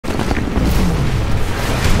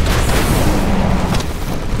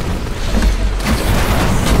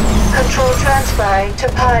Transferring to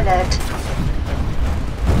pilot.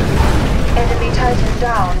 Enemy Titan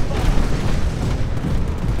down.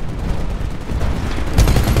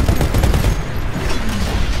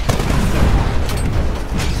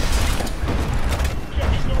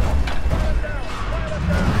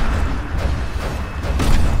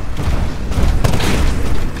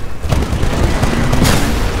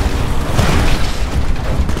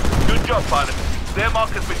 Good job, pilot. Their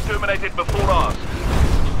mark has been terminated before ours.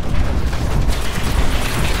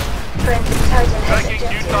 Friendly Titan has Tracking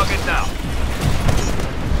new ejected. target now.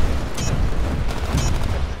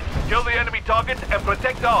 Kill the enemy target and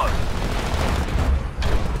protect ours.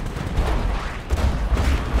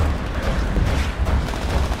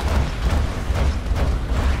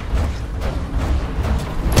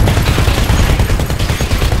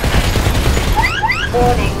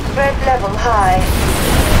 Warning, threat level high.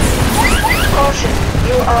 Caution,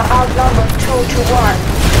 you are outnumbered 2 to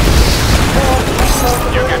 1.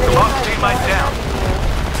 You get the mark teammate down.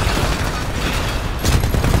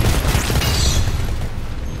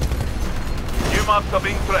 New marks are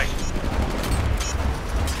being tracked.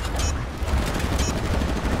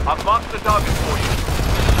 I've marked the target for you.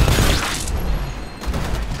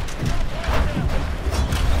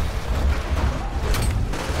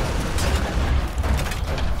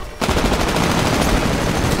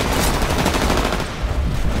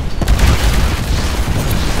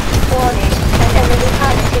 Warning, an enemy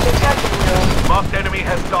pilot is attacking you. Marked enemy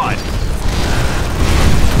has died.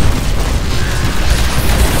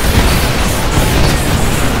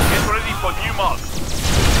 Get ready for new marks.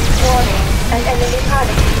 Warning, an enemy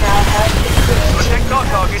pilot is now held in Protect our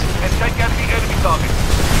target and take out the enemy target.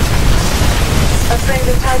 A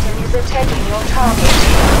friendly Titan is attacking your target.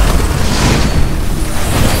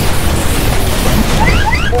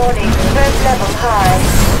 Warning, threat level high.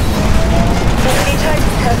 Enemy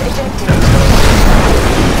Titan has ejected.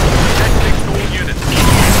 Detect all units.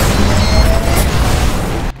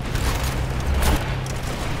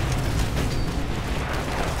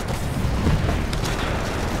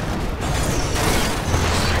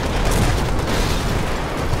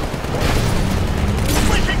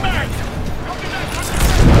 Switching back!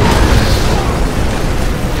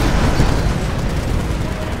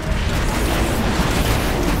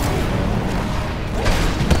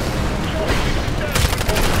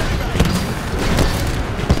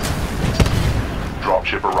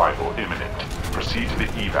 Dropship arrival imminent. Proceed to the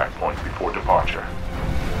evac point before departure.